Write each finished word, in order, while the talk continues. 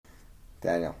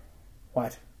Daniel.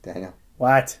 What? Daniel.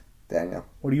 What? Daniel.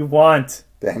 What do you want?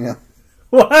 Daniel.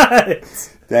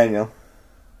 What? Daniel.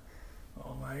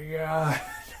 Oh my god.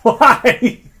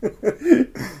 Why?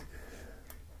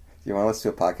 You want to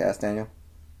listen to a podcast, Daniel?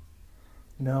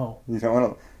 No. You don't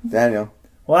want to... Daniel.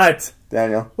 What?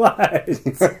 Daniel. What? You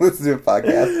want to listen to a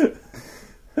podcast?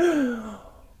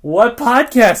 What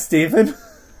podcast, Stephen?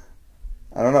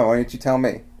 I don't know. Why don't you tell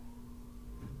me?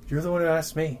 You're the one who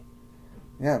asked me.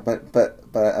 Yeah, but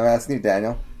I'm asking you,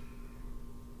 Daniel.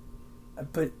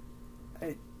 But...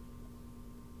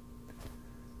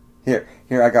 Here,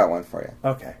 I got one for you.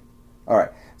 Okay. All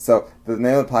right. So, the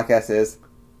name of the podcast is...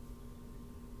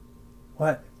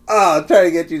 What? Oh, I'm trying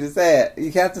to get you to say it.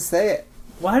 You have to say it.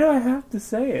 Why do I have to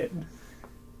say it?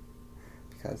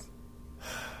 Because...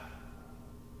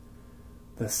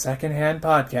 The Secondhand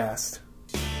Podcast.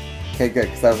 Okay, good,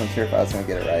 because I wasn't sure if I was going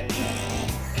to get it right.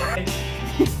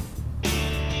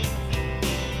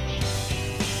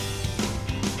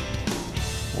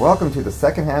 Welcome to the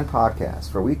Secondhand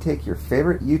Podcast, where we take your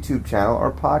favorite YouTube channel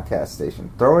or podcast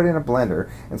station, throw it in a blender,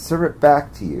 and serve it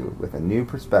back to you with a new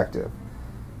perspective.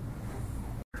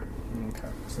 Okay,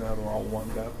 so now we're all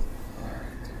warmed up.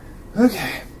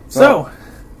 Okay, so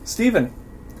Stephen,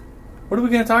 what are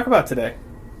we going to talk about today?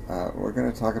 We're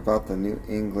going to talk about the New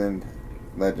England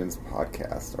Legends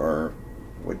podcast, or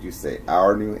would you say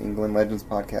our New England Legends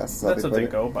podcast? That's what they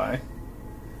go by.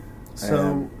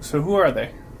 So who are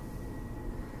they?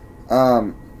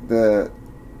 The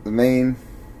main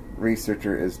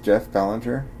researcher is Jeff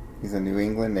Bellinger. He's a New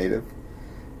England native,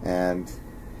 and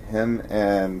him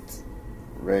and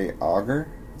Ray Auger.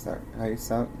 Is that how you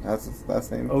sound? That's his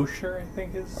last name. Osher, I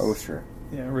think is. Osher.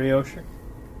 Yeah, Ray Osher.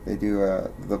 They do.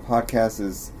 The podcast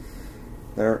is.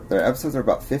 Their episodes are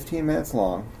about 15 minutes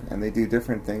long, and they do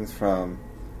different things from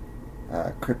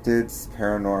cryptids,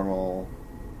 paranormal,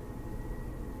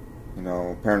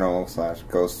 paranormal /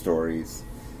 ghost stories.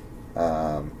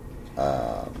 It's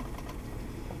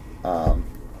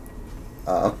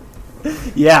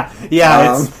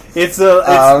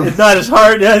not as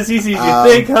hard as easy as you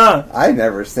think, huh? I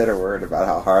never said a word about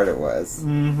how hard it was.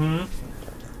 Mm-hmm.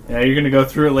 Yeah, you're gonna go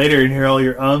through it later and hear all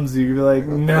your ums. You're gonna be like,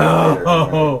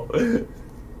 no.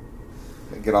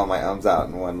 Get all my ums out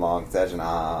in one long session.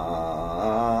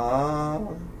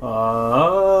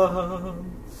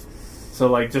 So,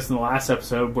 like, just in the last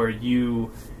episode where you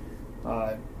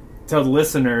tell the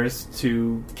listeners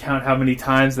to count how many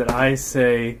times that I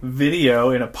say video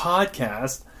in a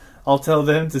podcast, I'll tell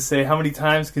them to say how many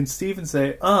times can Stephen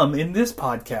say in this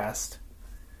podcast.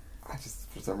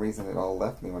 For some reason, it all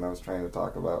left me when I was trying to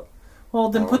talk about. Well,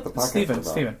 then put the Stephen,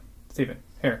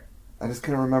 here. I just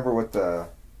couldn't remember what the.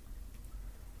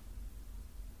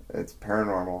 It's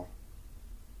paranormal.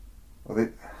 Well,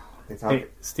 they talk. Hey,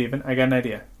 Stephen, I got an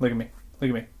idea. Look at me.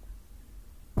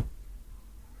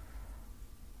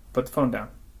 Put the phone down.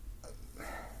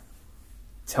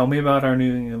 Tell me about our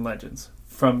New England Legends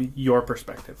from your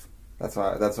perspective. That's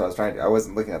what I was trying to. I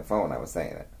wasn't looking at the phone. I was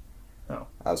saying it. Oh.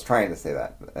 I was trying to say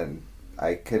that, and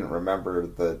I couldn't remember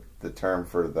the term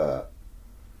for the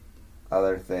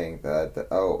other thing.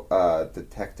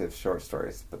 Detective short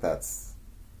stories. But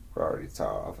we're already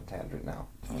off a tangent now.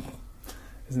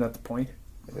 Isn't that the point?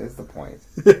 It is the point.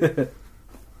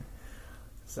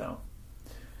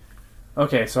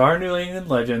 Okay, so our New England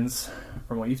Legends,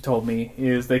 from what you've told me,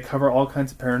 is they cover all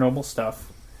kinds of paranormal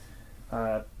stuff,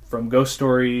 from ghost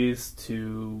stories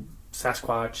to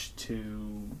Sasquatch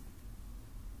to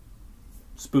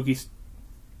spooky stuff.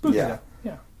 Yeah.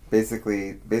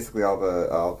 Basically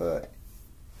all the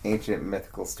ancient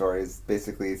mythical stories.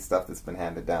 Basically, stuff that's been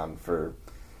handed down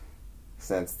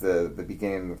since the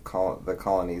beginning of the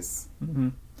colonies. Mm-hmm.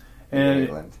 In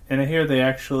England. And I hear they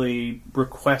actually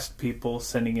request people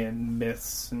sending in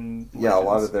myths and legends. Yeah, a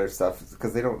lot of their stuff,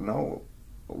 because they don't know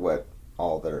what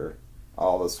all the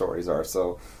stories are.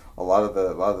 So a lot of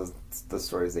the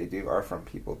stories they do are from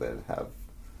people that have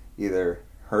either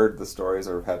heard the stories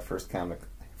or had first-hand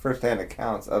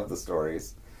accounts of the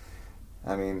stories.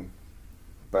 I mean,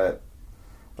 but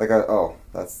that's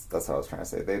what I was trying to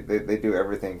say. They do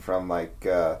everything from like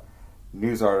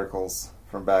news articles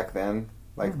from back then.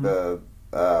 Like what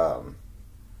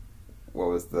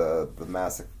was the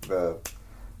massacre? The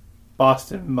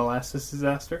Boston molasses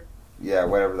disaster? Yeah,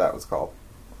 whatever that was called.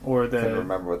 Or the... I can't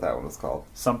remember what that one was called.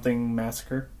 Something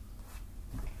massacre.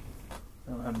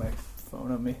 I don't have my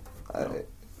phone on me.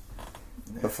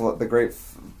 The great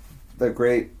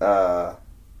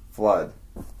flood.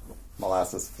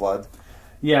 Molasses flood.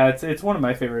 Yeah, it's one of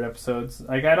my favorite episodes.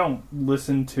 Like, I don't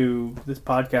listen to this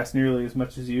podcast nearly as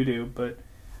much as you do, but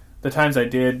the times I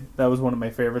did, that was one of my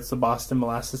favorites, the Boston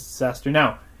Molasses Disaster.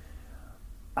 Now,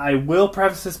 I will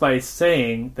preface this by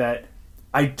saying that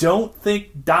I don't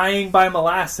think dying by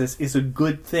molasses is a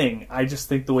good thing. I just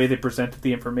think the way they presented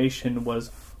the information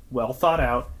was well thought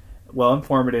out, well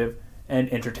informative,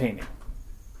 and entertaining.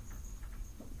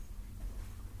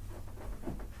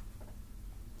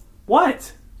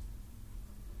 What?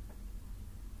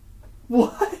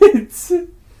 What?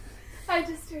 I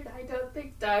just heard I don't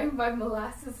think dying by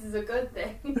molasses is a good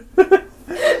thing.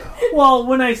 Well,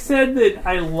 when I said that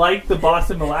I like the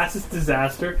Boston Molasses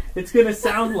Disaster, it's going to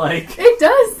sound like... It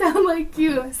does sound like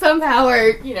you somehow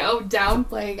are,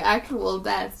 downplaying actual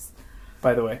deaths.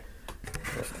 By the way,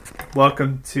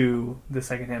 welcome to the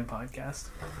Secondhand Podcast.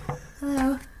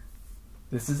 Hello.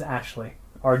 This is Ashley,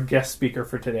 our guest speaker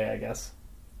for today, I guess.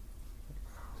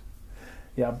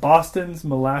 Yeah, Boston's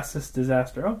Molasses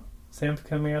Disaster. Oh, Sam's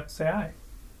coming out to say hi.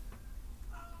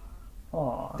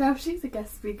 Aw. Now she's a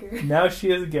guest speaker. Now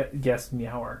she is a guest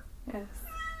meower. Yes.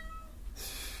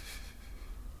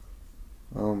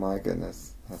 Oh my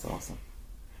goodness, that's awesome.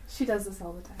 She does this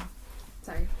all the time.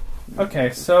 Sorry.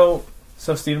 Okay, so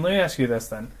Stephen, let me ask you this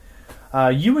then.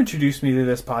 You introduced me to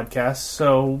this podcast,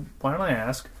 so why don't I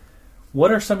ask,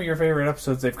 what are some of your favorite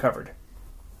episodes they've covered?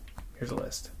 Here's a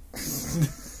list.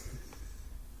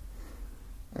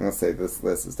 I'm going to say this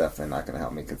list is definitely not going to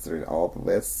help me, considering all the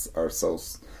lists are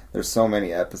there's so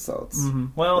many episodes. Mm-hmm.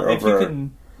 Well,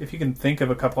 if you can think of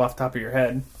a couple off the top of your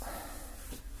head.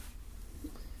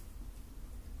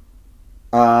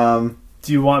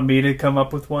 Do you want me to come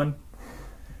up with one?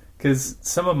 Because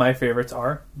some of my favorites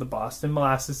are the Boston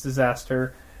Molasses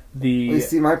Disaster, Well, you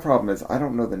see, my problem is I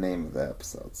don't know the name of the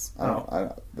episodes.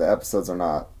 The episodes are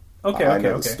not... I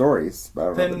know the stories, but I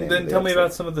don't know the name Then of the tell me episodes.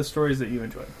 about some of the stories that you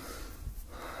enjoyed.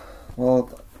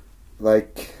 Well,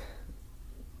 like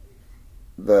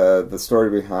the story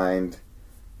behind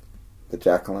the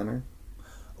jack-o'-lantern.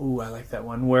 Ooh, I like that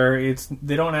one. Where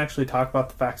they don't actually talk about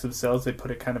the facts themselves; they put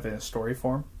it kind of in a story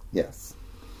form. Yes.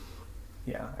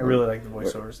 Yeah, I really like the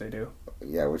voiceovers they do.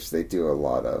 Yeah, which they do a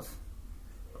lot of.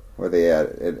 Where they add,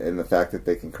 and the fact that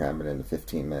they can cram it into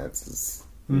 15 minutes is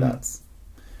nuts.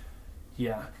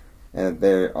 Yeah. And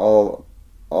they're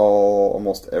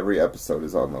almost every episode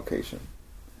is on location.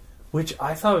 Which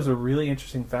I thought was a really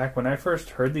interesting fact. When I first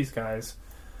heard these guys,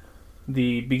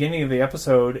 the beginning of the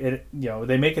episode,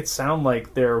 they make it sound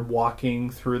like they're walking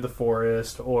through the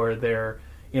forest or they're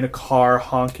in a car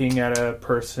honking at a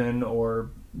person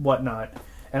or whatnot.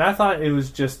 And I thought it was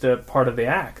just a part of the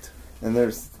act. And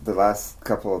there's the last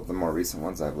couple of the more recent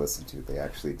ones I've listened to, they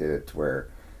actually did it to where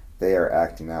they are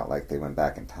acting out like they went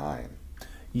back in time.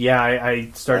 Yeah,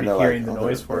 I started hearing the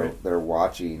noise for it. We're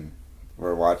watching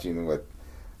with...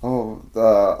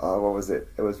 what was it?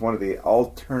 It was one of the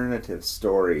alternative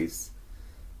stories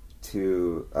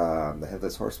to The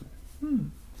Headless Horseman.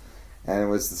 And it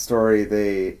was the story,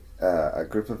 a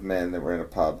group of men that were in a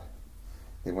pub,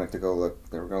 they went to go look,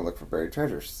 they were going to look for buried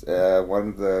treasures. One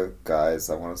of the guys,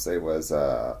 I want to say, was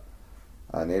a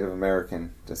Native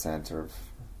American descent, of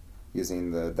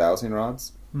using the dowsing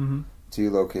rods to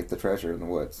locate the treasure in the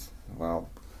woods. Well,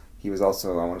 he was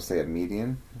also, I want to say, a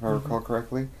medium, if I recall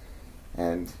correctly.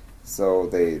 And so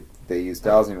they used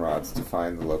dowsing rods to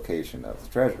find the location of the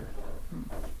treasure.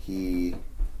 He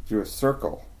drew a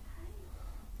circle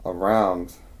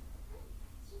around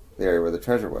the area where the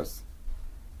treasure was.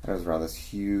 And it was around this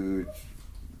huge,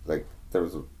 there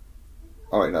was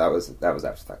that was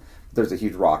after that. There's a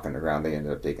huge rock underground. They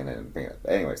ended up digging it and bringing it.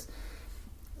 But anyways,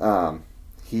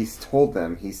 he told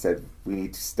them, he said, we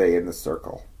need to stay in the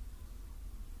circle.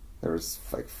 There was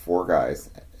 4 guys,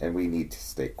 and we need to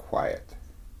stay quiet.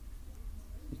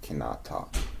 You cannot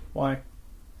talk. Why?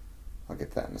 I'll get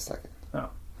to that in a second. Oh.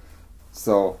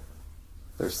 So,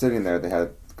 they're sitting there, they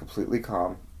had completely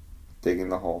calm, digging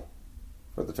the hole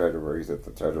for the treasure, where he said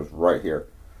the treasure's right here.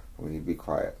 We need to be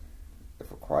quiet.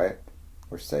 If we're quiet,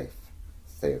 we're safe.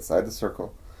 Stay inside the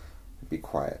circle, and be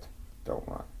quiet. Don't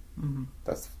run. Mm-hmm.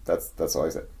 That's all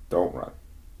he said. Don't run.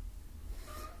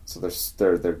 So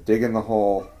they're digging the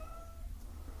hole.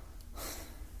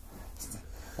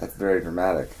 That's very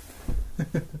dramatic.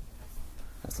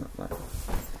 That's not right.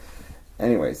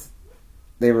 Anyways,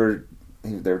 they were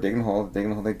digging a hole.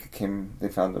 They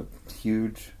found a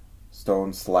huge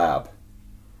stone slab,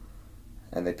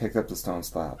 and they picked up the stone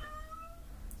slab.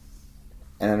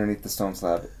 And underneath the stone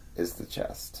slab is the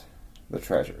chest, the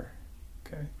treasure.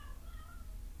 Okay.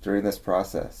 During this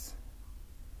process,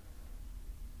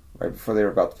 right before they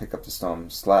were about to pick up the stone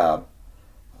slab,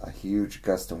 a huge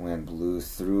gust of wind blew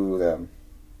through them.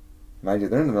 Mind you,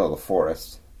 they're in the middle of the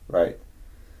forest, right?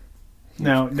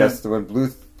 Gust of wind blew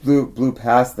blew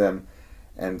past them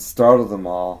and startled them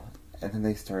all. And then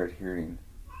they started hearing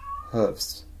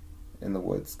hoofs in the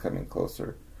woods coming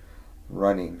closer,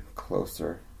 running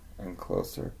closer and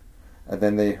closer. And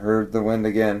then they heard the wind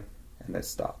again, and it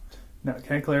stopped. Now,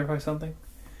 can I clarify something?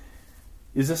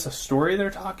 Is this a story they're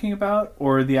talking about,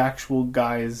 or the actual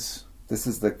guy's... This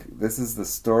is the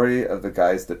story of the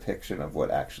guy's depiction of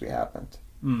what actually happened.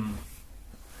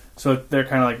 So they're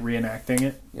kind of like reenacting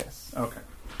it? Yes. Okay.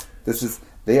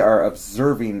 They are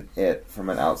observing it from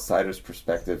an outsider's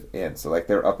perspective in. So like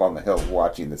they're up on the hill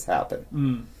watching this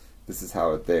happen. This is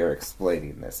how they're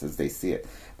explaining this as they see it.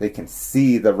 They can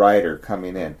see the rider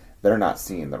coming in. They're not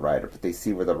seeing the rider, but they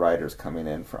see where the rider's coming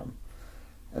in from.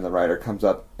 And the rider comes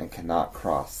up and cannot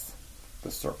cross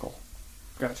the circle.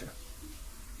 Gotcha.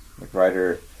 The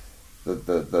rider,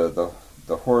 the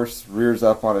horse rears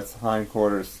up on its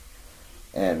hindquarters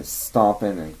and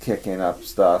stomping and kicking up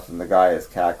stuff, and the guy is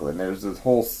cackling. There's this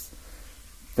whole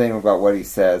thing about what he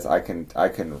says. I can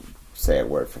say it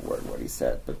word for word what he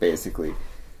said, but basically,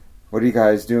 what are you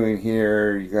guys doing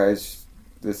here? You guys,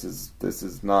 this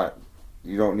is not.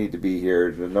 You don't need to be here.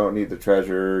 You don't need the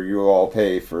treasure. You will all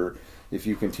pay for if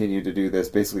you continue to do this.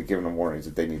 Basically, giving them warnings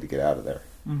that they need to get out of there.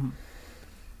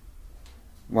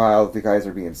 While the guys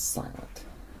are being silent,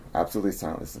 absolutely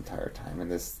silent this entire time, and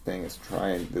this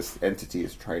entity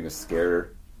is trying to scare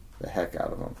the heck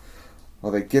out of them.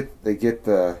 Well, they get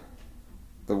the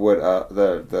wood up,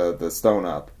 the stone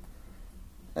up,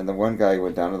 and the one guy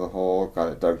went down to the hole,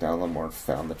 got it dug down a little more, and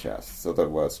found the chest. So there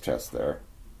was chest there.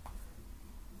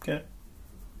 Okay.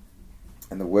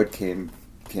 And the wood came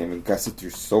and gusted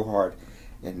through so hard,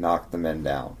 it knocked the men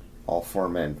down. All 4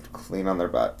 men clean on their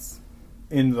butts.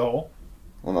 In the hole?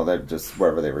 Well, no, they're just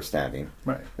wherever they were standing.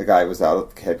 Right. The guy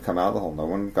had come out of the hole. No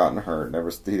one gotten hurt.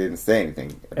 He didn't say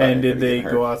anything. And did they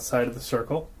go outside of the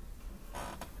circle?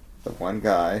 The one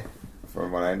guy,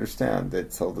 from what I understand, they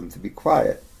told them to be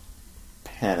quiet.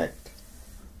 Panicked.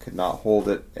 Could not hold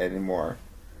it anymore.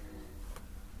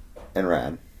 And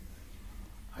ran.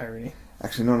 Irony.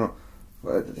 Actually, no.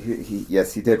 But he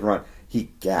did run.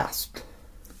 He gasped.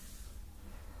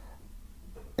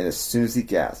 And as soon as he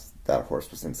gasped, that horse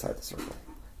was inside the circle.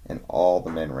 And all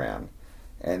the men ran.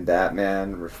 And that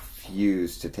man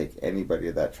refused to take anybody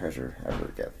of that treasure ever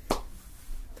again.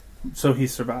 So he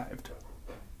survived.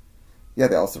 Yeah,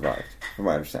 they all survived, from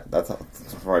what I understand. That's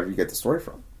where you get the story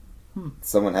from.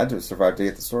 Someone had to have survived to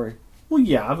get the story. Well,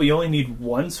 yeah, but you only need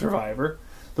one survivor.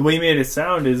 The way he made it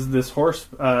sound is this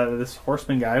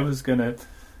horseman guy was going to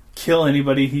kill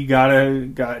anybody he got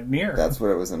near. That's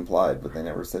what it was implied, but they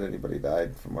never said anybody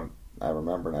died, from what I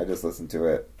remember, and I just listened to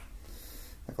it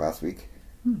like last week.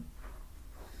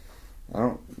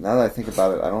 Now that I think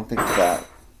about it, I don't think that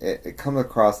it comes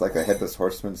across like a Headless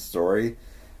Horseman story,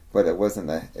 but it wasn't.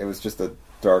 It was just a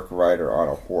dark rider on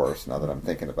a horse. Now that I'm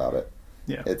thinking about it,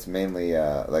 yeah, it's mainly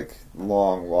like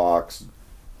long walks,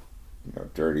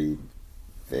 dirty,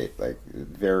 like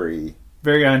very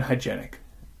unhygienic,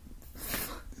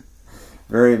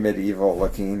 very medieval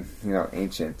looking,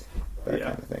 ancient, that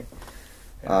kind of thing.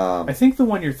 I think the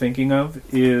one you're thinking of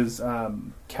is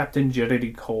Captain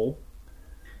Jedediah Cole,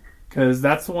 because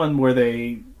that's the one where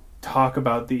they talk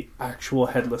about the actual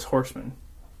Headless Horseman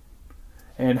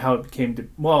and how it became to.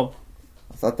 Well,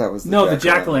 I thought that was the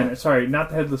Jack-o'-lantern. Sorry, not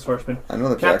the Headless Horseman. I know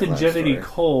the Captain Jedediah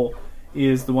Cole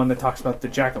is the one that talks about the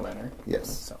Jack-o'-lantern. Yes.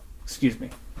 So, excuse me,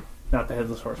 not the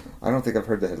Headless Horseman. I don't think I've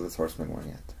heard the Headless Horseman one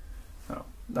yet. Oh,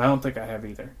 I don't think I have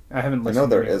either. I haven't listened. I know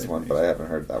there is one, but I haven't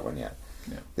heard that one yet.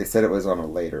 Yeah. They said it was on a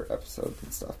later episode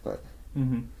and stuff, but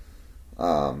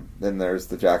then there's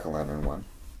the Jack-o'-lantern one,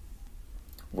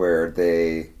 where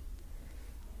they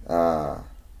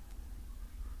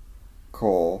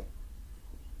Cole.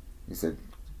 You said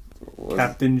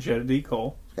Captain Jedediah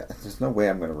Cole. There's no way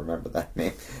I'm going to remember that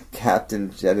name.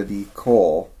 Captain Jedediah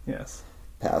Cole. Yes.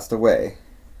 Passed away,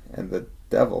 and the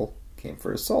devil came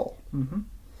for his soul.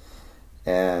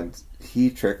 And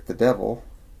he tricked the devil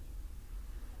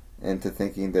into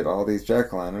thinking that all these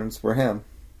jack-o'-lanterns were him.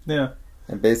 Yeah.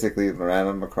 And basically ran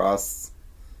him across,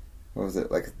 what was it,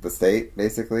 like the state,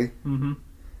 basically?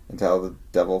 Until the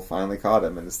devil finally caught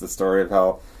him. And it's the story of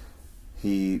how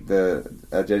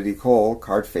Jedediah Cole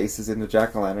carved faces into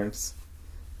jack-o'-lanterns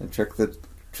and tricked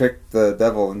the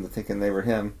devil into thinking they were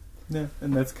him. Yeah,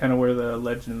 and that's kind of where the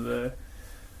legend of the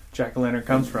jack-o'-lantern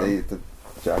comes from. The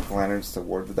jack-o'-lanterns to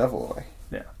ward the devil away.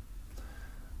 Yeah.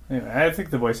 Anyway, I think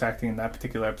the voice acting in that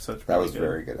particular episode is really good.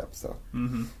 Very good episode.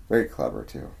 Very clever,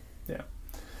 too. Yeah.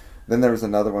 Then there was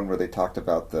another one where they talked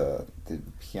about the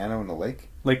piano in the lake.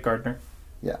 Lake Gardner.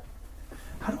 Yeah.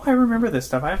 How do I remember this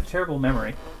stuff? I have a terrible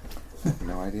memory.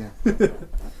 No idea.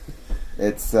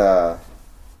 It's what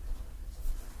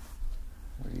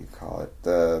do you call it?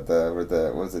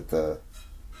 The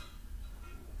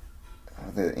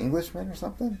Englishman or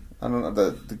something? I don't know.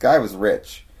 The guy was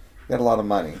rich. He had a lot of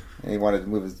money, and he wanted to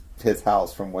move his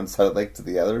house from one side of the lake to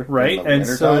the other. Right, and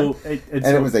so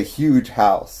it was a huge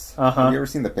house. Uh-huh. Have you ever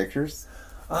seen the pictures?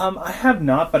 I have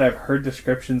not, but I've heard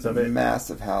descriptions of it.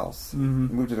 Massive house. Mm-hmm.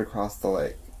 He moved it across the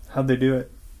lake. How'd they do it?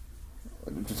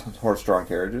 Just horse-drawn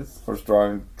carriages.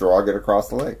 Horse-drawn, drag it across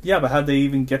the lake. Yeah, but how'd they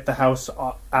even get the house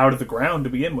out of the ground to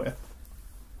begin with?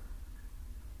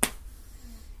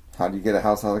 How do you get a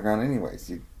house out of the ground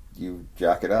anyways? You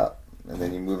jack it up, and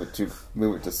then you move it to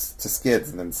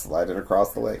skids, and then slide it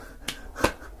across the lake.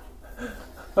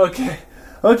 Okay,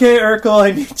 Urkel,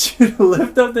 I need you to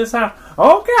lift up this house.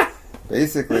 Okay.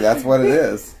 Basically, that's what it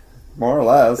is, more or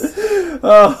less.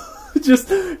 Oh, just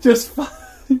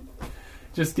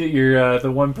get your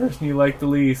the one person you like the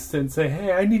least and say,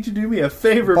 "Hey, I need you to do me a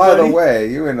favor, By buddy." the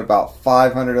way, you and about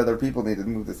 500 other people need to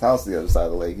move this house to the other side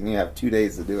of the lake, and you have 2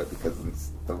 days to do it because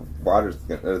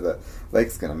the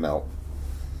lake's gonna melt.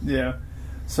 Yeah.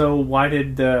 So why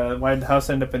did the house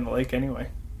end up in the lake anyway?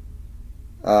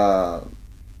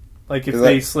 Like if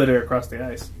they slid it across the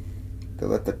ice. They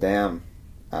let the dam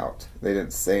out. They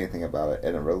didn't say anything about it,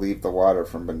 and it relieved the water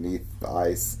from beneath the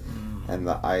ice. And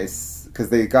the ice, because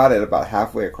they got it about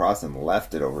halfway across and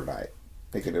left it overnight,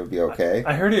 thinking it would be okay.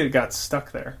 I heard it got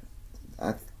stuck there.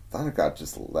 I thought it got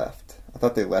just left. I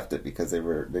thought they left it because they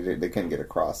couldn't get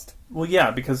across. Well,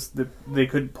 yeah, because they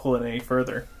couldn't pull it any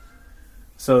further.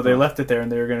 So they left it there,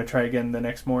 and they were going to try again the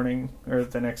next morning or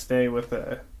the next day with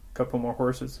a couple more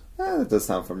horses. That does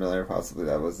sound familiar. Possibly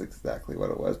that was exactly what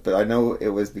it was. But I know it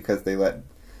was because they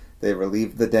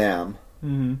relieved the dam,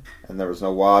 mm-hmm. and there was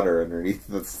no water underneath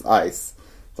the ice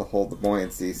to hold the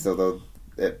buoyancy, so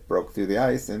it broke through the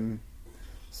ice and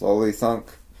slowly sunk.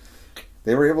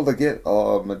 They were able to get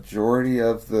a majority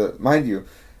of the... Mind you,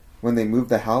 when they moved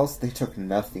the house, they took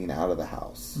nothing out of the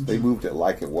house. Mm-hmm. They moved it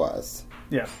like it was.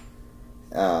 Yeah.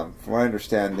 From what I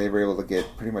understand, they were able to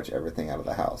get pretty much everything out of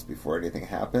the house before anything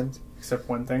happened. Except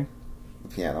one thing. The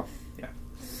piano. Yeah.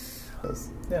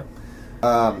 Yeah.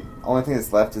 Only thing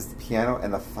that's left is the piano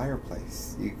and the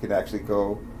fireplace. You could actually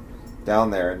go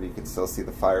down there and you can still see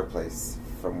the fireplace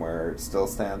from where it still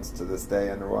stands to this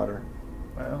day underwater.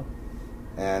 Wow.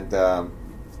 And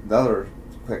another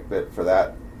quick bit for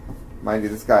that. Mind you,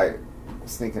 this guy,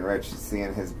 Stinking Rich, is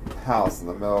seeing his house in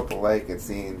the middle of the lake and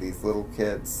seeing these little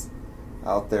kids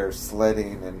out there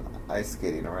sledding and ice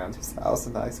skating around his house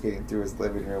and ice skating through his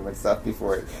living room and stuff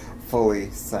before it fully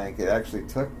sank. It actually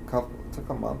took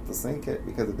a month to sink it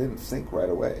because it didn't sink right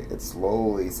away. It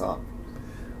slowly sunk.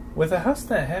 With a house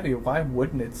that heavy, why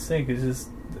wouldn't it sink? Is just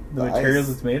the materials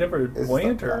it's made of, or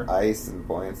buoyant, or ice and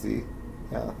buoyancy?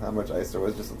 Yeah, how much ice there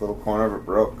was? Just a little corner of it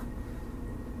broke,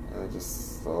 and it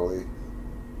just slowly.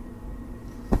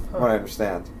 What I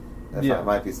understand, I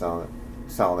might be selling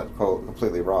it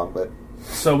completely wrong, but.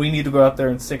 So we need to go out there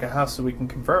and sink a house so we can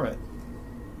confirm it.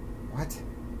 What?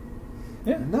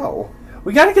 Yeah. No.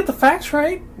 We got to get the facts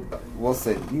right. We'll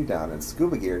send you down in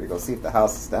scuba gear to go see if the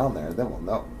house is down there, and then we'll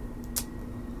know.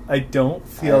 I don't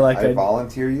feel like I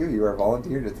volunteer you. You are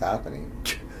volunteered. It's happening.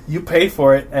 You pay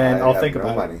for it, and I'll think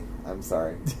about money. I'm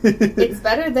sorry. It's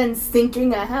better than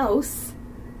sinking a house.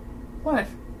 What?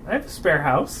 I have a spare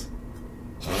house.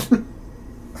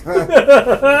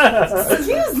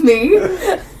 Excuse me.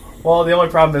 Well, the only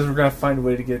problem is we're going to find a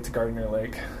way to get to Gardner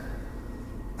Lake.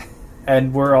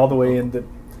 And we're all the way in the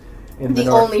north.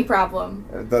 Only problem.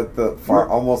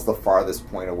 Almost the farthest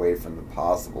point away from the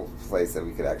possible place that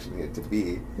we could actually get to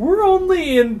be. We're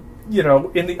only in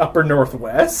the upper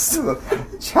northwest.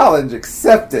 Challenge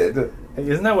accepted. Hey,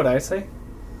 isn't that what I say?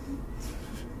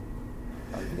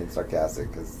 I'm being sarcastic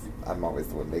because I'm always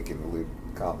the one making the lewd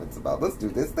comments about let's do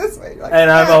this way. Like,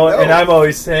 I'm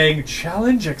always saying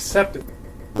challenge accepted.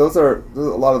 A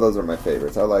lot of those are my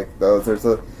favorites. I like those. I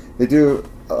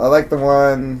like the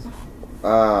one,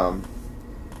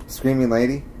 Screaming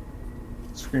Lady.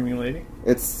 Screaming Lady?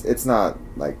 It's not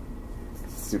like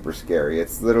super scary.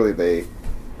 It's literally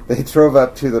they drove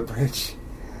up to the bridge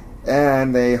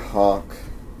and they honk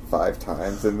 5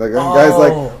 times, and the guy's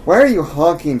like, "Why are you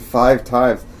honking 5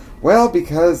 times?" Well,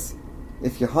 because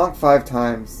if you honk 5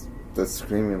 times, the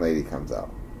Screaming Lady comes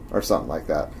out, or something like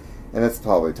that. And it's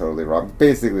probably totally wrong.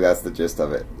 Basically, that's the gist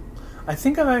of it. I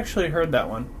think I've actually heard that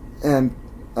one. And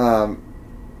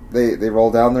they roll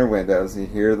down their windows, and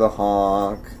you hear the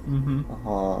honk,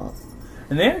 honk.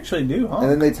 And they actually do honk.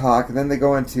 And then they talk, and then they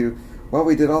go into, well,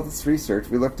 we did all this research.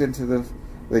 We looked into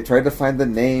they tried to find the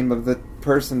name of the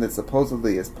person that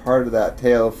supposedly is part of that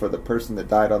tale for the person that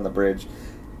died on the bridge.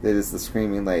 It is the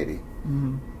Screaming Lady.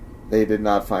 Mm-hmm. They did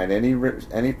not find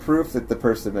any proof that the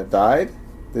person had died.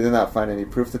 They did not find any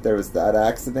proof that there was that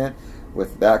accident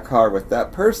with that car with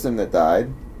that person that died.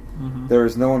 Mm-hmm. There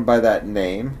was no one by that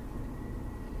name.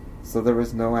 So there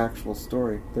was no actual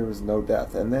story. There was no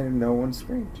death. And then no one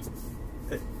screamed.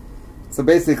 So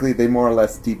basically they more or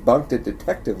less debunked it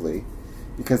detectively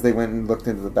because they went and looked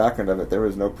into the background of it. There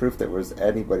was no proof that there was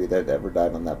anybody that ever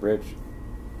died on that bridge.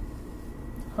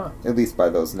 Huh. At least by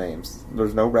those names. There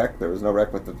was no wreck. There was no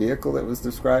wreck with the vehicle that was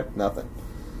described. Nothing.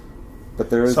 But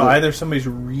there is. So either somebody's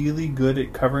really good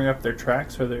at covering up their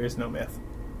tracks, or there is no myth.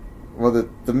 Well,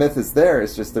 the myth is there.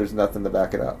 It's just there's nothing to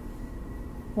back it up.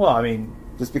 Well, I mean,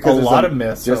 Just because a lot of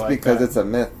myths. Just are like because that. it's a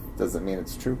myth doesn't mean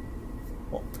it's true.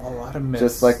 Well, a lot of myths.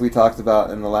 Just like we talked about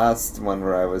in the last one,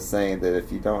 where I was saying that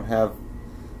if you don't have,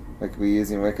 like, we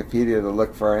using Wikipedia to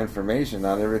look for our information,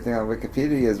 not everything on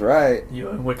Wikipedia is right. You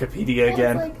and Wikipedia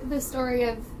again. It's like the story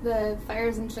of the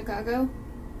fires in Chicago,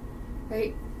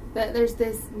 right? That there's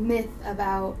this myth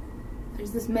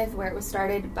where it was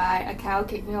started by a cow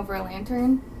kicking over a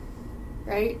lantern,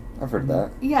 right? I've heard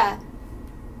that. Yeah.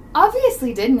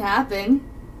 Obviously didn't happen.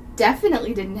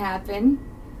 Definitely didn't happen.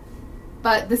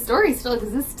 But the story still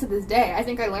exists to this day. I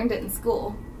think I learned it in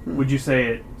school. Would you say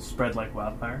it spread like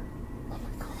wildfire? Oh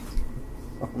my god.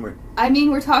 Oh my. I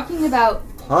mean, we're talking about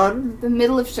Pun? the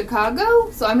middle of Chicago,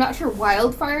 so I'm not sure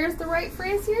wildfire is the right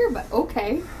phrase here, but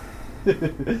okay.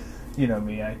 You know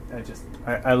me. I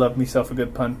love myself a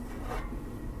good pun.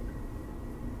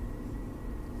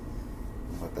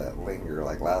 Let that linger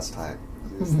like last time.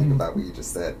 You just think about what you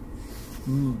just said.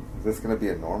 Is this going to be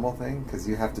a normal thing? Because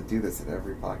you have to do this in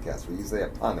every podcast where you say a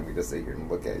pun and we just sit here and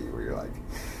look at you where you're like,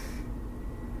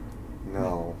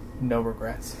 no. No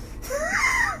regrets.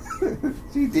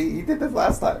 you did this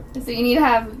last time. So you need to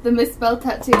have the misspelled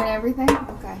tattoo and everything?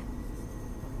 Okay.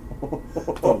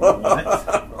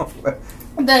 What?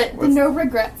 The no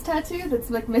regrets tattoo that's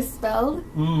like misspelled?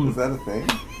 Is that a thing?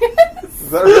 Yes. Is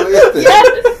that really a thing?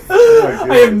 Yes. Oh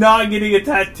my I am not getting a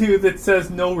tattoo that says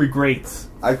no regrets.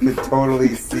 I could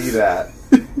totally see that.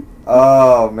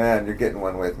 Oh man, you're getting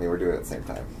one with me. We're doing it at the same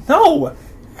time. No!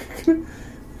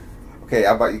 Okay,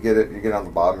 how about you get it on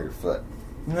the bottom of your foot?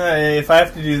 If I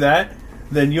have to do that,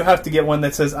 then you have to get one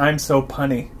that says I'm so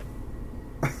punny.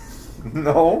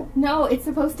 No? No, it's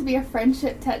supposed to be a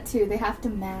friendship tattoo. They have to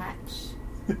match.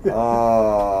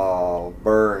 Oh,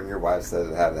 burn. Your wife said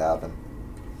it had to happen.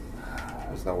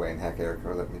 There's no way in heck Erica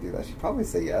would let me do that. She'd probably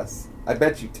say yes. I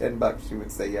bet you $10 she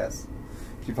would say yes.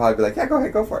 She'd probably be like, yeah, go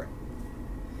ahead, go for it.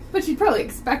 But she'd probably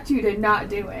expect you to not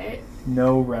do it.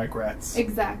 No regrets.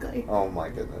 Exactly. Oh my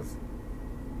goodness.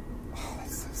 Oh,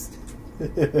 that's so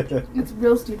stupid. It's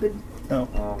real stupid. No.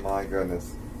 Oh my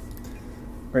goodness.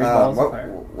 Great balls of what, fire.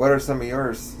 what are some of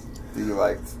yours that you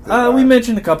liked? We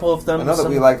mentioned a couple of them. I know that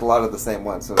Some- we like a lot of the same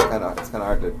ones, so it's kind of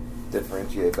hard to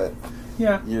differentiate. But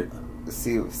Yeah.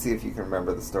 see if you can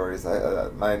remember the stories.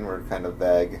 Mine were kind of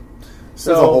vague.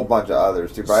 So, There's a whole bunch of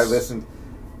others too. But I listened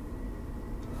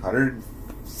 100.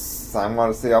 I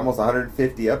want to say almost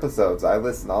 150 episodes. I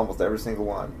listened to almost every single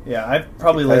one. Yeah, I've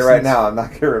probably Tell you listened. right now, I'm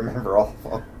not going to remember all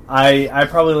of them. I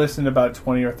probably listened to about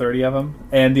 20 or 30 of them,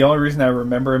 and the only reason I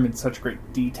remember them in such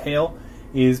great detail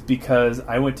is because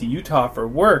I went to Utah for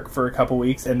work for a couple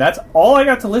weeks, and that's all I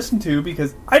got to listen to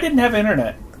because I didn't have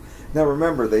internet. Now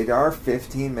remember, they are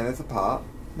 15 minutes a pop.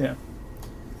 Yeah.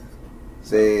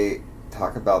 They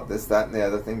talk about this, that, and the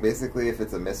other thing. Basically, if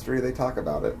it's a mystery, they talk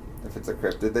about it. If it's a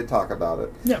cryptid, they talk about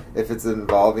it. Yeah. If it's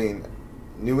involving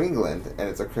New England and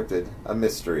it's a cryptid, a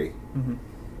mystery, Mm-hmm.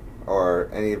 or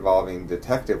any involving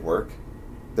detective work,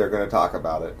 they're going to talk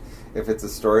about it. If it's a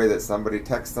story that somebody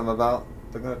texts them about,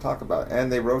 they're going to talk about it.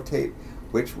 And they rotate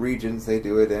which regions they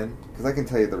do it in, because I can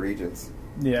tell you the regions.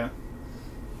 Yeah.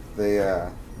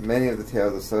 Many of the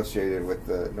tales associated with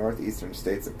the northeastern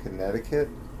states of Connecticut,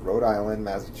 Rhode Island,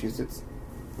 Massachusetts,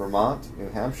 Vermont, New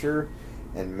Hampshire,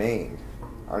 and Maine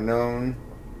are known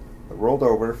rolled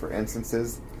over for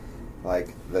instances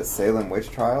like the Salem witch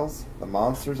trials, the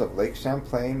monsters of Lake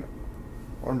Champlain,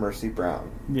 or Mercy Brown.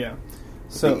 Yeah.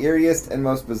 So The eeriest and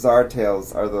most bizarre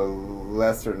tales are the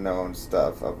lesser known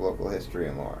stuff of local history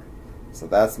and lore. So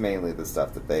that's mainly the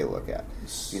stuff that they look at.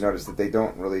 You notice that they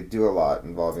don't really do a lot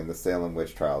involving the Salem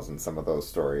witch trials and some of those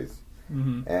stories.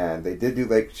 Mhm. And they did do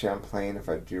Lake Champlain, if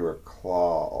I do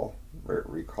recall.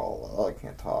 Oh, I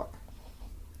can't talk.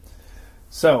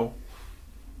 So,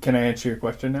 can I answer your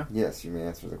question now? Yes, you may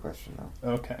answer the question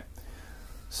now. Okay.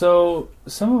 So,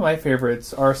 some of my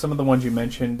favorites are some of the ones you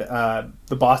mentioned.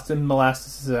 The Boston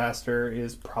molasses disaster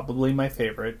is probably my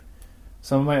favorite.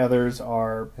 Some of my others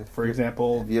are, for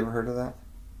example... Have you ever heard of that?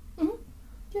 Mm-hmm.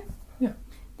 Yeah. Yeah.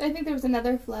 I think there was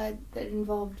another flood that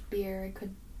involved beer.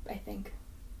 I think.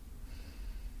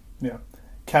 Yeah.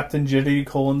 Captain Jitty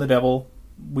Cole and the Devil.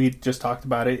 We just talked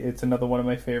about it. It's another one of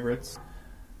my favorites.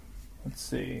 Let's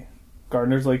see.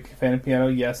 Gardner's Lake Fan and Piano.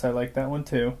 Yes, I like that one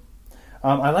too.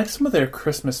 I like some of their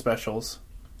Christmas specials.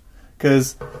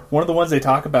 Because one of the ones they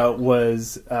talk about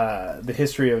was the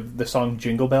history of the song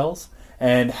Jingle Bells.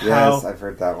 And how, yes, I've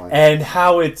heard that one. And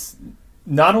how it's...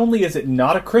 Not only is it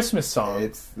not a Christmas song...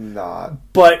 It's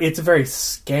not. But it's a very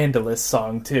scandalous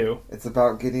song too. It's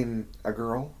about getting a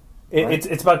girl. Right?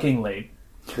 It's about getting laid.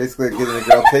 Basically getting a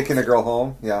girl, taking a girl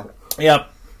home. Yeah.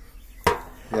 Yep.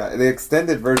 Yeah, the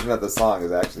extended version of the song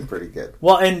is actually pretty good.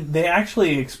 Well, and they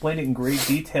actually explain it in great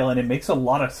detail, and it makes a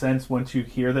lot of sense once you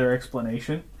hear their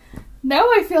explanation. Now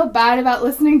I feel bad about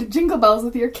listening to Jingle Bells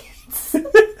with your kids.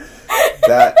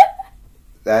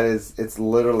 That is, it's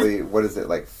literally, what is it,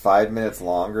 like 5 minutes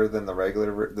longer than the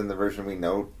version we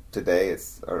know today?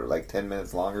 It's or like 10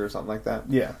 minutes longer or something like that.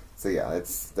 Yeah. So yeah,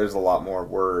 there's a lot more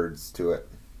words to it.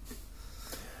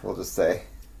 We'll just say.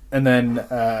 And then...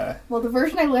 well, the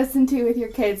version I listened to with your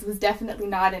kids was definitely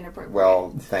not inappropriate.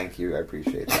 Well, thank you. I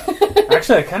appreciate that.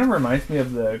 Actually, it kind of reminds me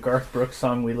of the Garth Brooks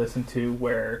song we listened to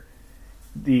where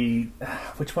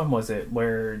which one was it?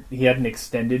 Where he had an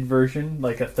extended version,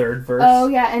 like a third verse. Oh,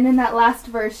 yeah, and in that last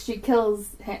verse, she kills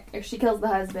the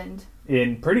husband.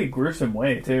 In pretty gruesome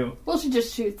way, too. Well, she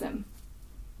just shoots him.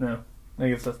 No, I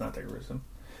guess that's not that gruesome.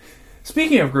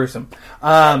 Speaking of gruesome,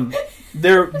 one of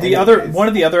the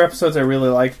other episodes I really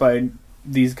like by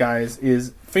these guys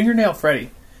is Fingernail Freddy,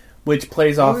 which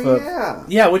plays off of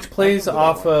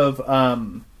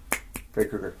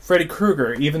Freddy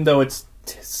Krueger, even though it's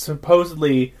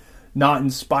supposedly not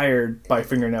inspired by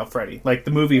Fingernail Freddy. Like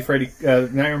the movie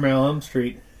Nightmare on Elm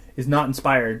Street is not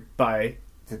inspired by...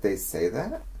 Did they say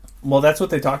that? Well, that's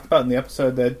what they talked about in the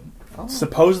episode, that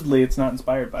supposedly it's not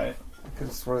inspired by it. I could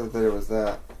have sworn that there was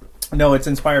that. No, it's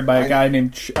inspired by a guy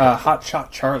named Hot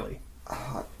Shot Charlie.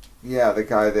 Yeah, the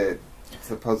guy that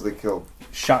supposedly killed...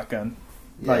 Shotgun.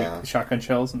 Yeah. Like shotgun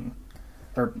shells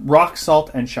or rock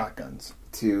salt and shotguns.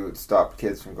 To stop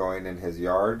kids from going in his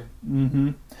yard.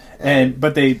 Mm-hmm.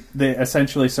 But they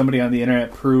essentially, somebody on the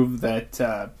internet proved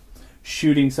that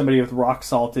shooting somebody with rock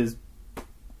salt is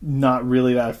not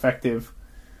really that effective.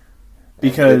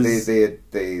 Because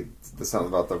they something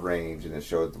about the range, and it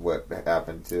showed what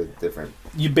happened to different...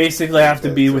 You basically have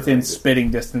to be within spitting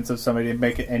distance of somebody to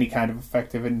make it any kind of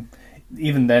effective, and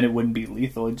even then it wouldn't be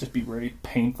lethal, it'd just be very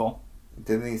painful.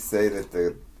 Didn't he say that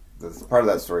the part of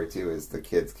that story too is the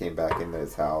kids came back into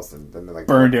his house and then they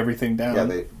burned everything down?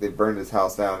 Yeah, they burned his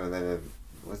house down, and then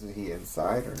wasn't he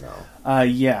inside or no?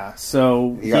 Yeah,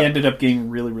 so he ended up getting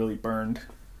really, really burned.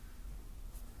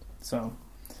 So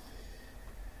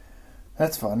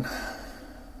that's fun.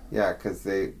 Yeah, because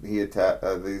the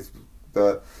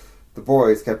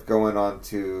boys kept going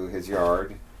onto his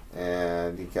yard,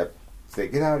 and he kept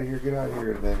saying, "Get out of here, get out of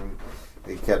here," and then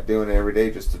they kept doing it every day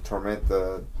just to torment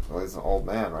he's an old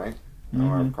man, right? I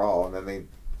don't recall. And then they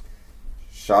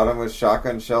shot him with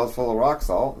shotgun shells full of rock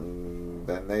salt, and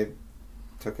then they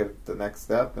took it the next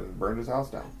step and burned his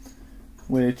house down.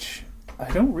 Which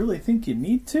I don't really think you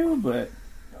need to, but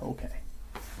okay.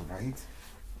 Right?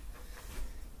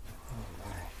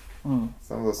 Some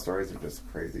of those stories are just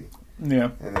crazy. Yeah.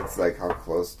 And it's like how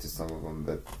close to some of them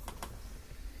that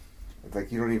it's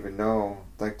like you don't even know.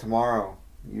 Like tomorrow,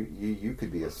 you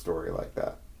could be a story like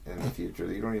that in the future.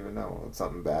 You don't even know if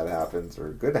something bad happens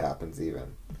or good happens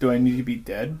even. Do I need to be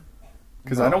dead?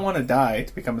 Because I don't want to die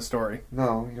to become a story.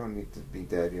 No, you don't need to be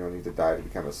dead. You don't need to die to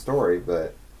become a story.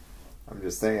 But I'm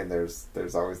just saying, there's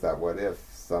always that what if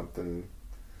something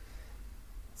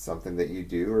that you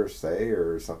do or say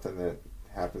or something that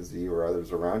happens to you or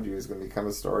others around you is going to become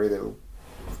a story that will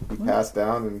be passed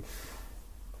down and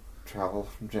travel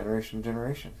from generation to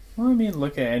generation. Well, I mean,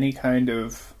 look at any kind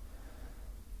of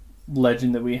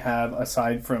legend that we have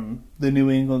aside from the New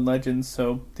England legends.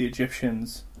 So the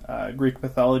Egyptians, Greek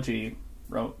mythology,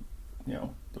 the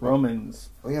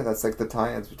Romans. Well, yeah, that's like the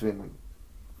tie-ins between,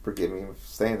 forgive me for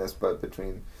saying this, but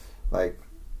between like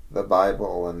the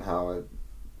Bible and how it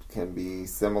can be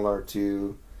similar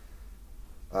to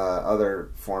other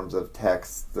forms of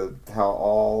text, how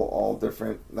all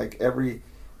different, like every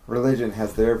religion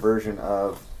has their version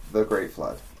of the Great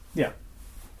Flood. Yeah.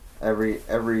 Every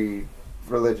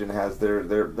religion has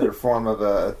their form of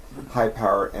a high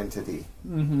power entity.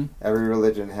 Mm-hmm. Every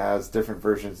religion has different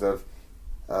versions of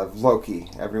Loki.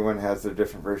 Everyone has their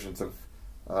different versions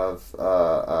of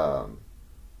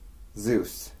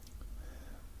Zeus.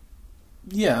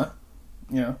 Yeah.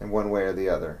 Yeah. In one way or the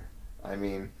other. I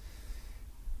mean,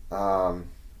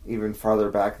 even farther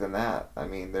back than that. I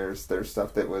mean, there's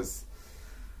stuff that was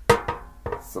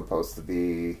supposed to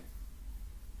be,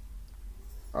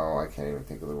 I can't even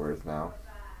think of the words now.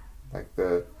 Like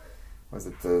the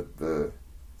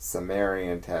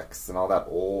Sumerian texts and all that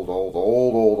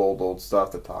old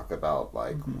stuff to talk about,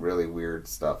 like really weird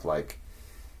stuff like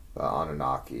the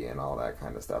Anunnaki and all that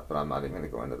kind of stuff. But I'm not even going to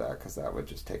go into that because that would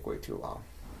just take way too long.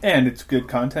 And it's good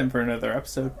content for another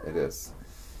episode. It is.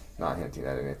 Not hinting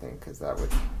at anything because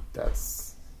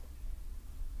that's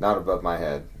not above my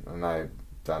head. And I've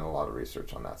done a lot of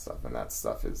research on that stuff, and that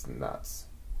stuff is nuts.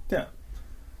 Yeah.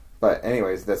 But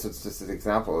anyways, that's just an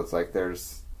example. It's like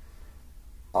there's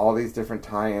all these different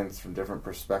tie-ins from different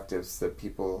perspectives that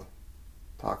people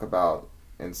talk about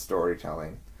in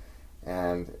storytelling.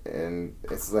 And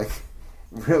it's like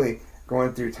really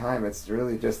going through time, it's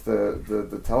really just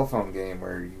the telephone game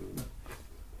where you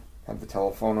have the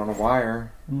telephone on a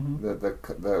wire,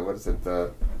 the what is it,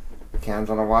 the cans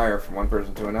on a wire from one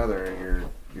person to another, and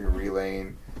you're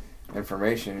relaying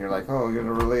information. You're like, oh, you're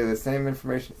going to relay the same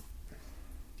information.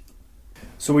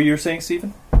 So what you were saying,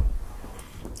 Stephen?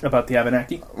 About the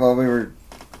Abenaki? Well, we were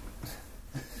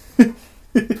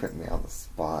putting me on the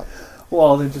spot.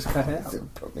 Well, then just cut it out.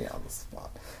 Didn't put me on the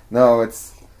spot. No,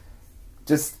 it's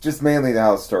just mainly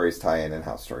how stories tie in and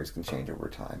how stories can change over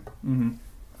time. Mm-hmm.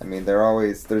 I mean,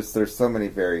 there's so many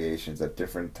variations of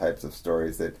different types of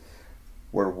stories that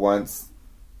were once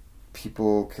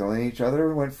people killing each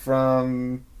other went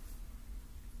from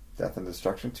death and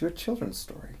destruction to a children's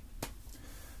story.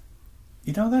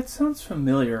 You know, that sounds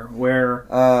familiar. Where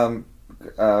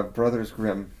Brothers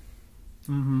Grimm.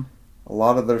 Mm-hmm. A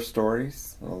lot of their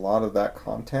stories, and a lot of that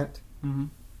content Mm-hmm.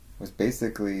 was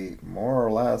basically more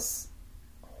or less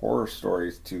horror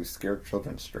stories to scare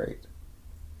children straight.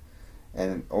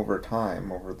 And over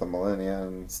time, over the millennia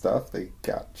and stuff, they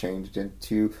got changed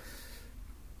into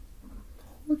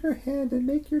hold your hand and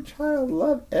make your child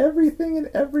love everything and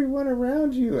everyone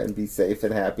around you and be safe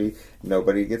and happy.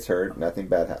 Nobody gets hurt. Nothing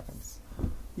bad happens.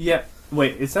 Yeah.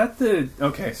 Wait, is that the...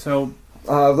 Okay, so...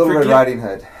 Little Red Riding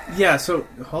Hood. Yeah, so,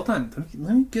 hold on.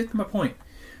 Let me get to my point.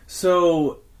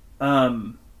 So,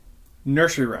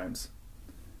 nursery rhymes.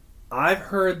 I've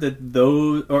heard that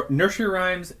those... Or nursery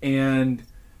rhymes and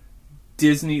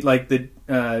Disney, like the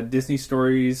Disney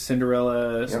stories,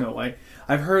 Cinderella, Snow White.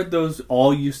 I've heard those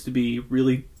all used to be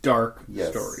really dark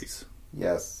stories.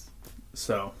 Yes.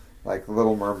 So... Like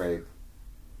Little Mermaid.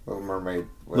 Little Mermaid.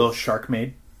 Little Shark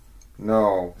Maid?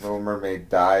 No, Little Mermaid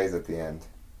dies at the end.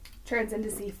 Turns into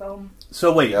sea foam.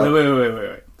 So wait.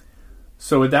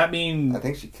 So would that mean... I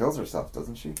think she kills herself,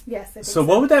 doesn't she? Yes, I think so.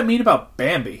 What would that mean about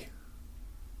Bambi?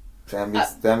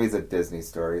 Bambi's a Disney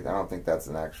story. I don't think that's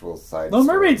an actual side Little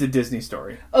story. Mermaid's a Disney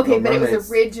story. Okay, Little but it was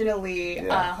Mermaid's... originally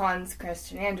Hans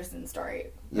Christian Andersen's story.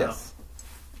 Yes.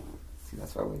 See,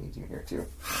 that's why we need you here, too.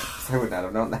 I would not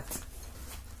have known that.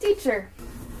 Teacher.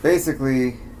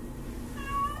 Basically,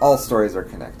 all stories are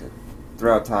connected.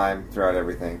 Throughout time, throughout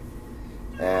everything.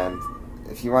 And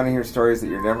if you want to hear stories that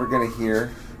you're never going to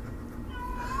hear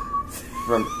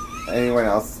from anyone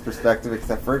else's perspective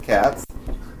except for cats,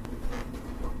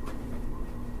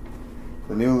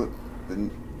 the New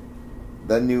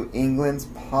England's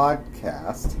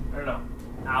podcast. No.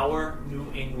 Our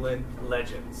New England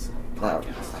Legends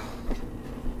podcast.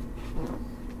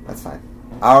 That's fine.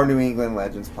 Our New England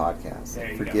Legends podcast.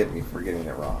 There you Forgive me for getting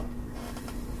it wrong.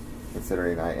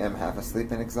 Considering I am half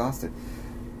asleep and exhausted.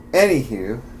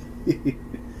 Anywho,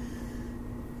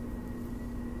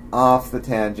 off the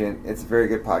tangent, it's a very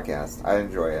good podcast. I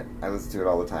enjoy it. I listen to it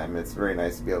all the time. It's very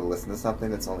nice to be able to listen to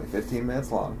something that's only 15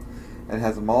 minutes long and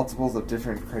has multiples of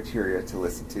different criteria to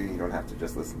listen to. You don't have to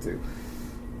just listen to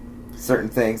certain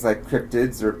things like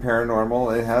cryptids or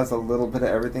paranormal. It has a little bit of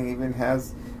everything. It even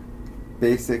has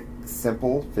basic,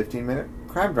 simple 15-minute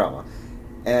crime drama.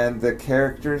 And the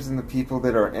characters and the people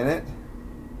that are in it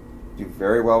do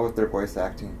very well with their voice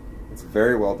acting. It's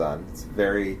very well done. It's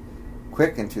very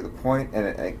quick and to the point, and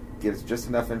it gives just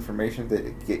enough information that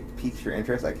it piques your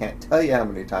interest. I can't tell you how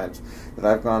many times that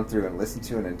I've gone through and listened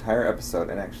to an entire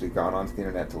episode and actually gone onto the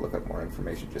internet to look up more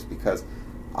information just because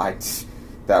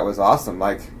that was awesome.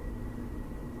 Like,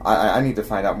 I need to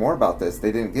find out more about this.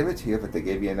 They didn't give it to you, but they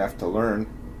gave you enough to learn,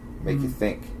 make you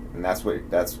think. And that's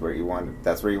where you want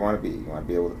to be. You want to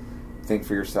be able to think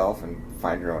for yourself and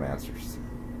find your own answers.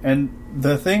 And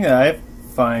the thing that I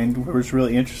find was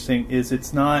really interesting is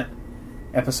it's not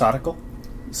episodical.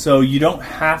 So you don't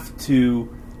have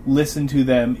to listen to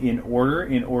them in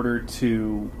order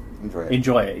to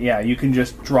enjoy it. Yeah, you can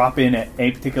just drop in at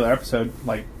a particular episode.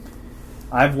 Like,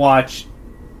 I've watched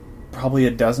probably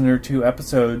a dozen or two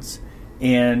episodes,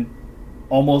 and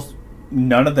almost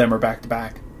none of them are back to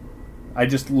back. I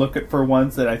just look for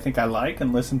ones that I think I like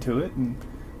and listen to it, and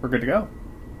we're good to go.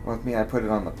 With me, I put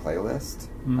it on the playlist.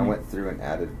 Mm-hmm. I went through and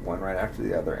added one right after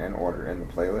the other in order in the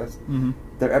playlist. Mm-hmm.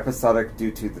 They're episodic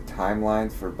due to the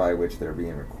timelines by which they're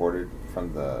being recorded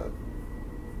from the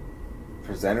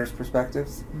presenters'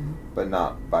 perspectives, but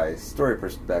not by story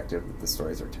perspective that the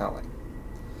stories are telling.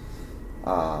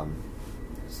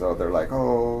 So they're like,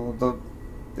 oh,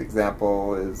 the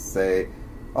example is, say,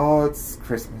 oh, it's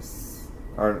Christmas,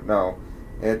 or no,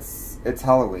 it's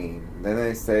Halloween. Then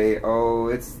they say, oh,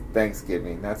 it's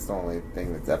Thanksgiving. That's the only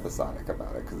thing that's episodic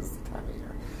about it because it's the time of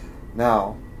year.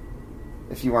 Now,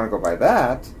 if you want to go by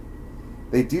that,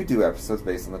 they do episodes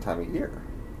based on the time of year.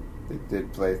 They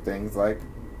did play things like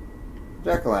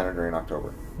Jack-o'-lantern during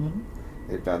October. Mm-hmm.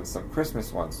 They've done some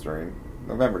Christmas ones during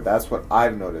November. That's what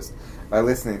I've noticed by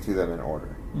listening to them in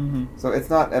order. Mm-hmm. So it's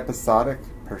not episodic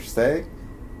per se,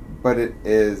 but it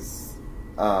is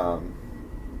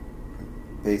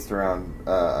based around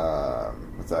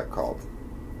what's that called?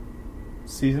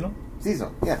 Seasonal?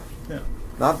 Seasonal, yeah. Yeah.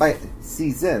 Not by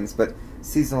seasons, but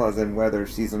seasonal as in weather,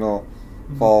 seasonal,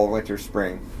 fall, winter,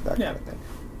 spring, that kind of thing.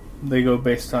 They go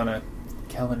based on a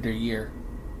calendar year.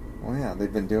 Well, yeah,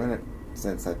 they've been doing it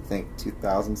since, I think,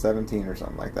 2017 or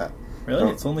something like that.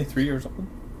 Really? It's only 3 years old?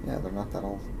 Yeah, they're not that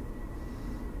old.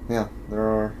 Yeah, there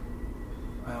are...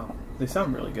 Wow. They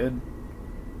sound really good.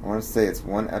 I want to say it's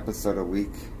one episode a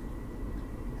week.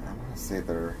 I want to say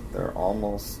they're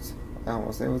almost... I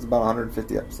almost say it was about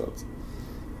 150 episodes.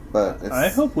 But it's... I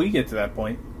hope we get to that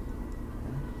point.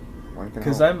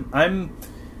 Because hope. I'm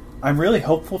really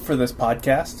hopeful for this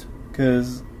podcast,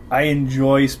 because I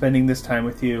enjoy spending this time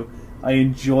with you. I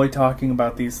enjoy talking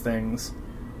about these things,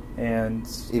 and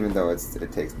even though it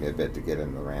takes me a bit to get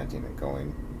into ranting and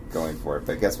going for it,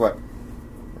 but guess what?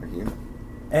 We're human.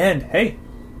 And hey,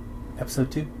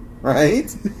 episode 2,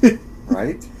 right?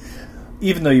 Right.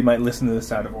 Even though you might listen to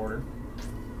this out of order.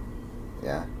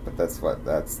 Yeah, but that's what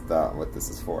this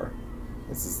is for.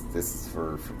 This is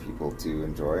for people to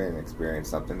enjoy and experience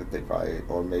something that they probably,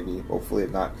 or maybe hopefully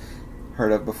have not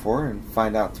heard of before, and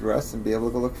find out through us and be able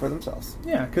to go look for themselves.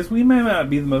 Yeah, because we may not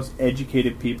be the most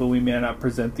educated people. We may not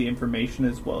present the information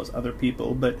as well as other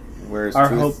people, but whereas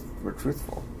we're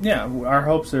truthful. Yeah, our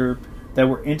hopes are that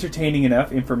we're entertaining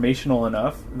enough, informational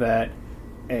enough, that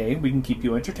A, we can keep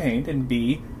you entertained, and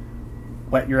B,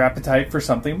 whet your appetite for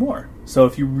something more. So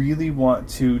if you really want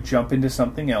to jump into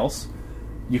something else,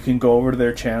 you can go over to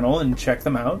their channel and check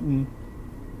them out and,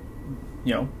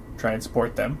 try and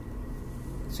support them.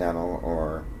 Channel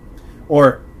or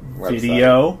website.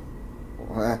 Video.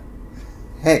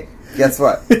 Hey, guess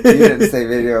what? You didn't say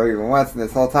video even once in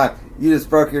this whole time. You just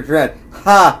broke your trend.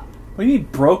 Ha! What do you mean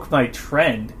broke my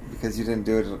trend? Because you didn't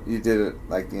do it. You did it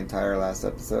like the entire last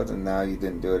episode, and now you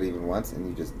didn't do it even once, and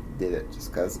you just did it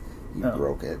just because you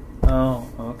broke it. Oh,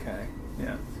 okay.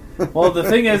 Yeah. Well, the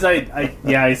thing is,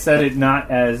 I said it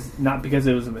not because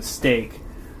it was a mistake,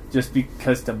 just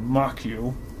because to mock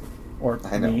you, or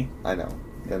me. I know.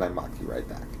 And I mock you right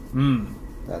back.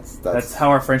 That's how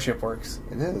our friendship works.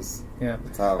 It is. Yeah.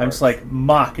 That's how it I'm works. just like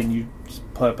mock, and you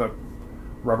just put up a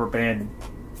rubber band.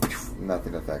 And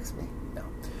nothing affects me. No.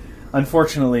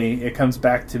 Unfortunately, it comes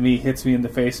back to me, hits me in the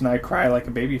face, and I cry like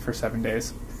a baby for 7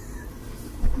 days.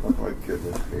 Oh my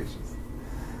goodness gracious.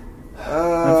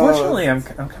 Unfortunately, I'm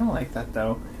kind of like that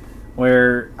though,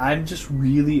 where I'm just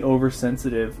really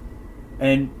oversensitive,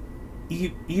 and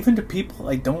even to people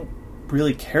I don't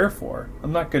really care for.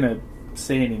 I'm not gonna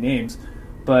say any names,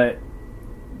 but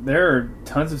there are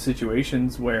tons of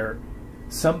situations where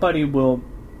somebody will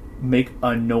make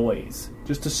a noise,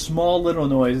 just a small little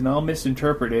noise, and I'll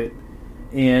misinterpret it,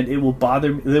 and it will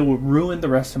bother me. It will ruin the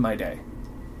rest of my day.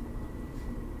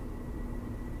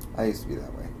 I used to be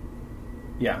that way.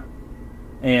 Yeah.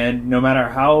 And no matter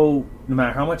how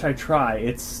much I try,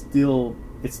 it still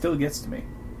gets to me.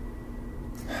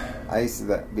 I used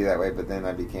to be that way, but then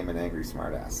I became an angry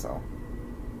smartass. So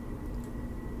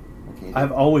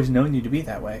I've always known you to be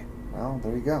that way. Well,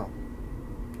 there you go.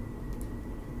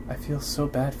 I feel so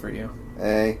bad for you.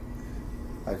 Hey,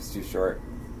 life's too short.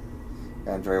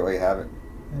 Gotta enjoy it while you have it.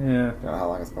 Yeah. You don't know how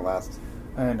long it's gonna last.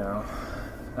 I know.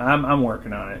 I'm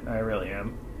working on it. I really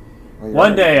am. Well,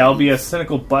 One day I'll be a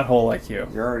cynical butthole like you.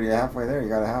 You're already halfway there. You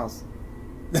got a house.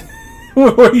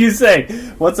 What do you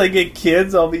say? Once I get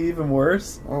kids, I'll be even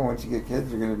worse? Oh, once you get kids,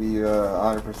 you're going to be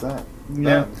 100%.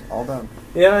 Yeah. Done. All done.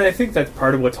 Yeah, I think that's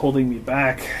part of what's holding me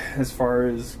back as far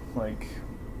as, like,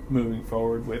 moving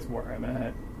forward with where I'm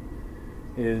at.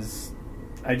 Is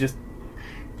I just,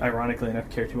 ironically enough,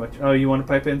 care too much. Oh, you want to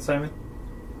pipe in, Simon?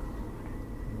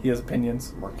 He has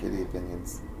opinions. More kitty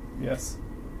opinions. Yes.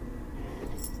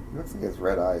 He looks like he has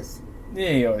red eyes. Yeah,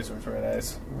 he always wears red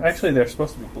eyes. Actually, they're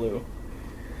supposed to be blue.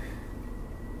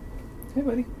 Hey,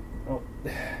 buddy. Oh,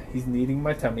 he's kneading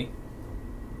my tummy.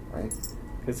 Right?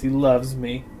 Because he loves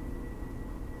me.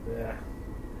 Yeah.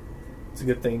 It's a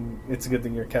good thing. It's a good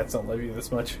thing your cats don't love you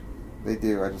this much. They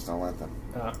do, I just don't let them.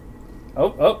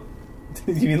 Oh.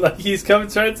 You mean like he's coming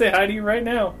trying to say hi to you right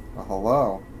now? Well,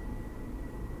 hello.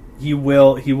 He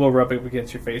will rub up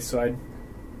against your face, so I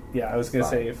was going to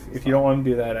say, if you don't want him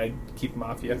to do that, I'd keep him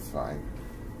off you. It's fine.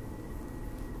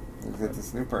 It's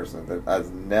this new person that has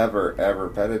never, ever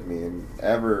petted me, and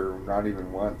ever, not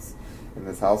even once, in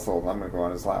this household, I'm going to go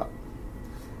on his lap.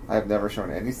 I have never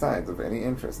shown any signs of any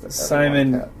interest.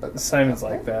 Simon's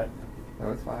like that.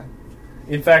 No, it's fine.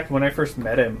 In fact, when I first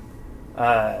met him,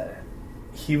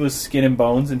 he was Skin and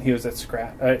Bones, and he was at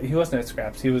Scraps. He wasn't at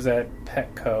Scraps. He was at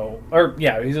Petco.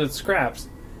 He was at Scraps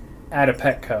at a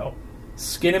Petco.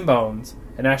 Skin and Bones.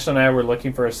 And Ashley and I were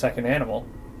looking for a second animal,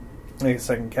 like a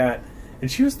second cat. And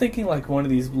she was thinking like one of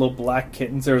these little black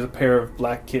kittens. There was a pair of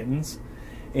black kittens.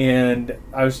 And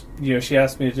I was, she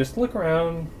asked me to just look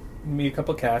around, meet a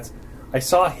couple of cats. I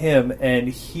saw him, and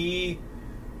he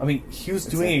was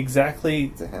doing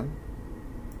exactly... Is it him?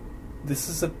 This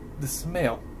is a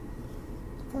male.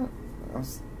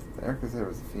 Erica said it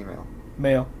was a female.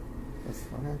 Male. That's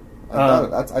okay.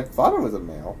 I thought it was a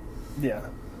male. Yeah.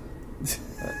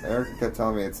 Erica kept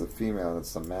telling me it's a female. It's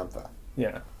Samantha.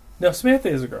 Yeah. No, Samantha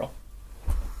is a girl.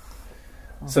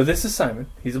 Oh. So this is Simon.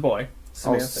 He's a boy.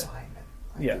 Samantha. Oh, Simon.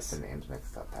 I yes. get the names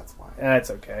mixed up. That's why. That's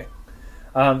okay.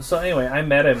 So anyway, I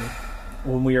met him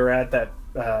when we were at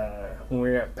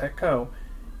Petco,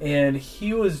 and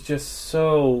he was just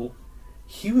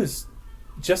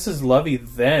as lovey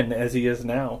then as he is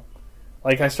now.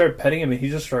 Like, I started petting him, and he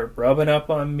just started rubbing up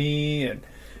on me and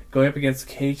going up against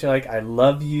the cage like, I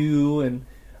love you, and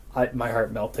my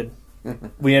heart melted.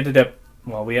 We ended up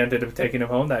taking him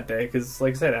home that day because,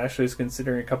 like I said, Ashley was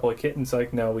considering a couple of kittens.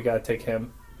 Like, no, we got to take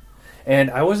him.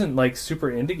 And I wasn't like super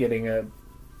into getting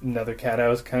another cat. I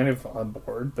was kind of on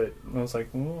board, but I was like,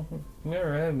 all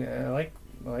right, I like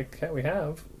the cat we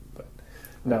have. But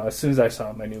no, as soon as I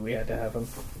saw him, I knew we had to have him.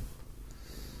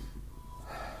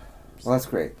 Well, that's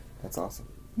great. That's awesome.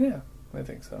 Yeah, I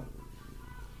think so.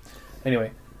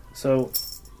 Anyway, so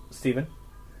Stephen,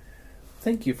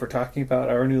 thank you for talking about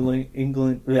our New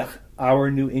England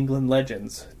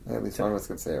legends. Yeah, at least one of us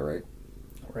can say it right.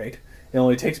 Right. It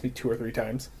only takes me 2 or 3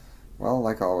 times. Well,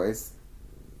 like always,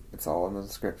 it's all in the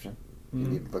description. Mm-hmm. You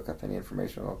need to look up any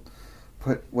information. I'll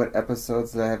put what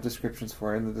episodes that I have descriptions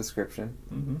for in the description.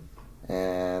 Mm-hmm.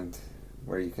 And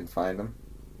where you can find them,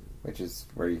 which is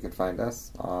where you can find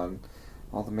us on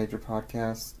all the major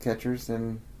podcast catchers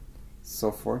and so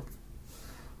forth.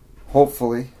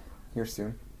 Hopefully, here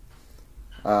soon.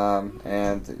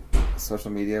 And social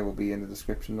media will be in the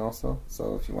description also.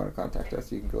 So if you want to contact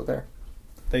us, you can go there.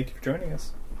 Thank you for joining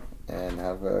us. And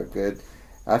have a good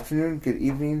afternoon, good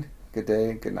evening, good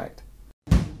day, good night.